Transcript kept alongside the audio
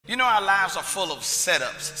know, our lives are full of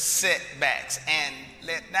setups, setbacks, and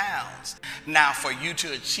letdowns. Now, for you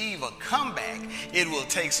to achieve a comeback, it will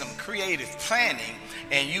take some creative planning,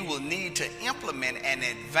 and you will need to implement an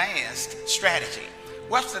advanced strategy.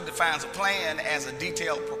 Webster defines a plan as a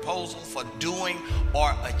detailed proposal for doing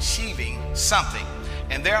or achieving something.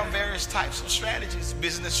 And there are various types of strategies: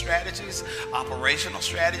 business strategies, operational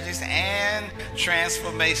strategies, and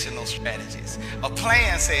transformational strategies. A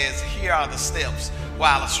plan says, here are the steps,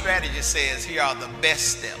 while a strategy says, here are the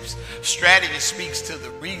best steps. Strategy speaks to the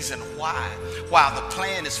reason why, while the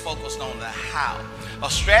plan is focused on the how. A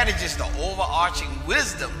strategy is the overarching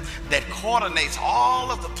wisdom that coordinates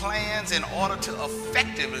all of the plans in order to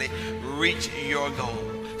effectively reach your goal.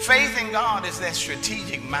 Faith in God is that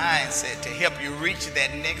strategic mindset to help you reach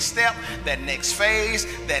that next step, that next phase,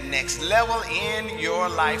 that next level in your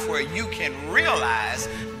life where you can realize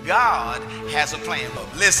God has a plan.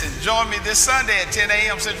 Listen, join me this Sunday at 10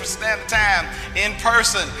 a.m. Central Standard Time in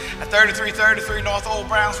person at 3333 North Old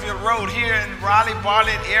Brownsville Road here in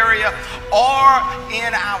Raleigh-Bartlett area, or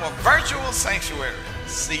in our virtual sanctuary.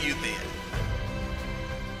 See you then.